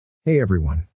Hey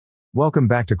everyone. Welcome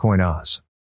back to COİN.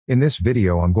 In this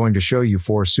video I'm going to show you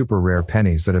 4 super rare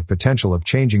pennies that have potential of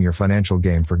changing your financial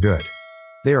game for good.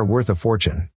 They are worth a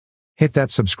fortune. Hit that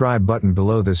subscribe button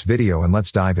below this video and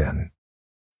let's dive in.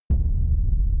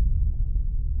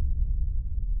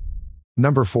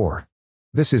 Number 4.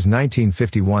 This is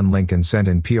 1951 Lincoln cent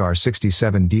in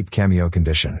PR67 deep cameo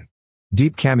condition.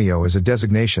 Deep cameo is a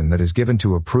designation that is given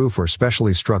to a proof or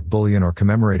specially struck bullion or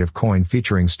commemorative coin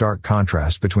featuring stark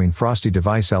contrast between frosty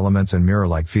device elements and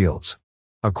mirror-like fields.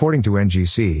 According to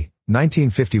NGC,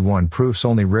 1951 proofs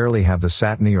only rarely have the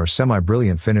satiny or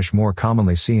semi-brilliant finish more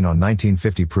commonly seen on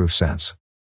 1950 proof cents.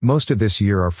 Most of this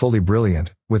year are fully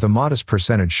brilliant, with a modest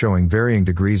percentage showing varying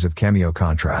degrees of cameo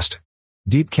contrast.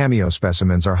 Deep cameo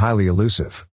specimens are highly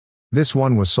elusive. This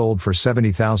one was sold for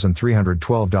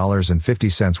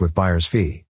 $70,312.50 with buyer's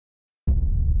fee.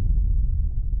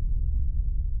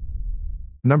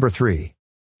 Number 3.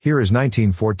 Here is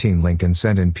 1914 Lincoln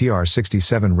cent in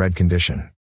PR67 red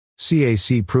condition.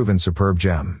 CAC proven superb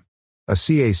gem. A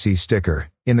CAC sticker,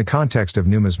 in the context of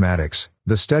numismatics,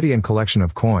 the study and collection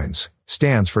of coins,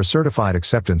 stands for Certified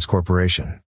Acceptance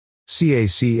Corporation.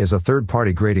 CAC is a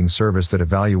third-party grading service that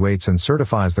evaluates and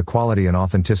certifies the quality and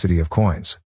authenticity of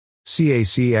coins.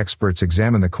 CAC experts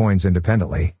examine the coins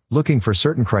independently, looking for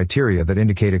certain criteria that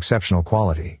indicate exceptional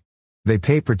quality. They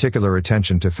pay particular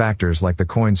attention to factors like the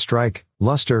coin's strike,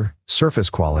 luster, surface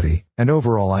quality, and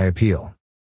overall eye appeal.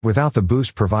 Without the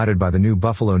boost provided by the new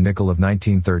Buffalo nickel of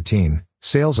 1913,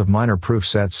 sales of minor proof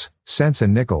sets, cents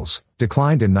and nickels,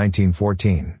 declined in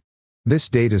 1914. This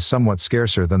date is somewhat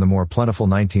scarcer than the more plentiful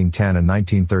 1910 and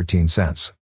 1913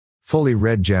 cents. Fully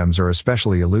red gems are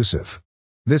especially elusive.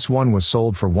 This one was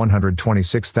sold for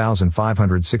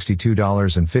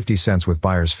 $126,562.50 with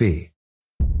buyer's fee.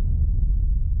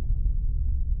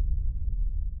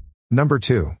 Number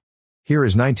 2. Here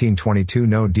is 1922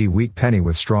 No D wheat penny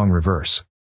with strong reverse.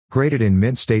 Graded in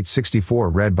mint state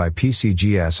 64 red by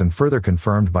PCGS and further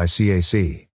confirmed by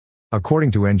CAC.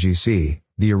 According to NGC,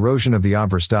 the erosion of the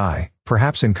obverse die,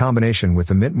 perhaps in combination with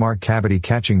the mint mark cavity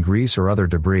catching grease or other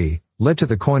debris, led to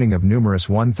the coining of numerous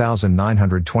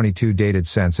 1922 dated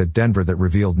cents at Denver that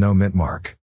revealed no mint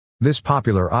mark. This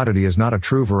popular oddity is not a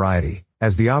true variety,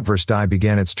 as the obverse die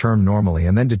began its term normally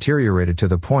and then deteriorated to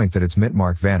the point that its mint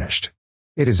mark vanished.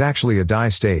 It is actually a die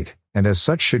state, and as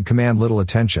such should command little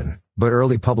attention, but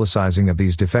early publicizing of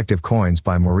these defective coins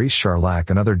by Maurice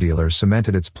Charlac and other dealers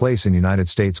cemented its place in United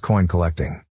States coin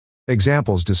collecting.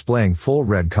 Examples displaying full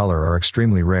red color are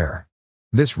extremely rare.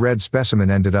 This red specimen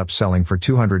ended up selling for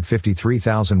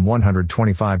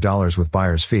 $253,125 with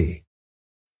buyer's fee.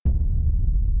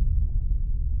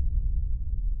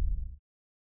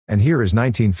 And here is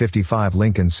 1955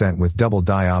 Lincoln cent with double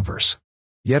die obverse.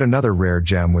 Yet another rare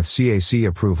gem with CAC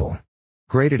approval.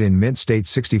 Graded in mint state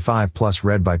 65 plus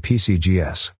red by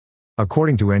PCGS.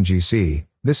 According to NGC,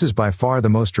 this is by far the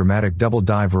most dramatic double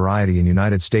die variety in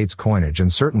United States coinage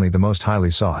and certainly the most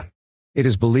highly sought. It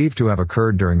is believed to have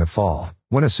occurred during the fall,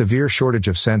 when a severe shortage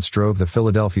of cents drove the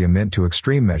Philadelphia Mint to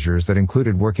extreme measures that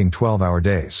included working 12-hour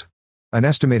days. An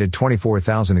estimated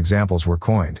 24,000 examples were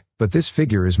coined, but this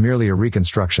figure is merely a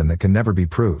reconstruction that can never be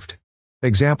proved.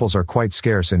 Examples are quite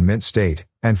scarce in mint state,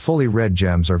 and fully red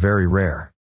gems are very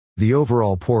rare. The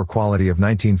overall poor quality of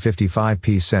 1955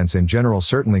 p cents in general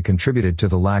certainly contributed to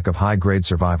the lack of high-grade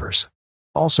survivors.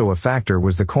 Also a factor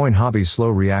was the coin hobby's slow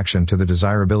reaction to the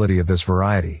desirability of this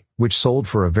variety, which sold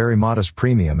for a very modest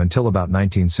premium until about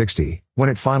 1960, when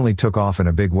it finally took off in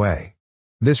a big way.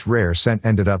 This rare cent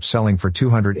ended up selling for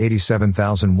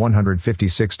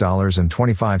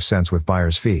 $287,156.25 with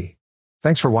buyer's fee.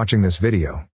 Thanks for watching this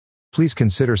video. Please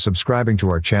consider subscribing to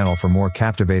our channel for more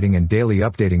captivating and daily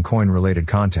updating coin-related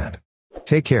content.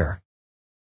 Take care.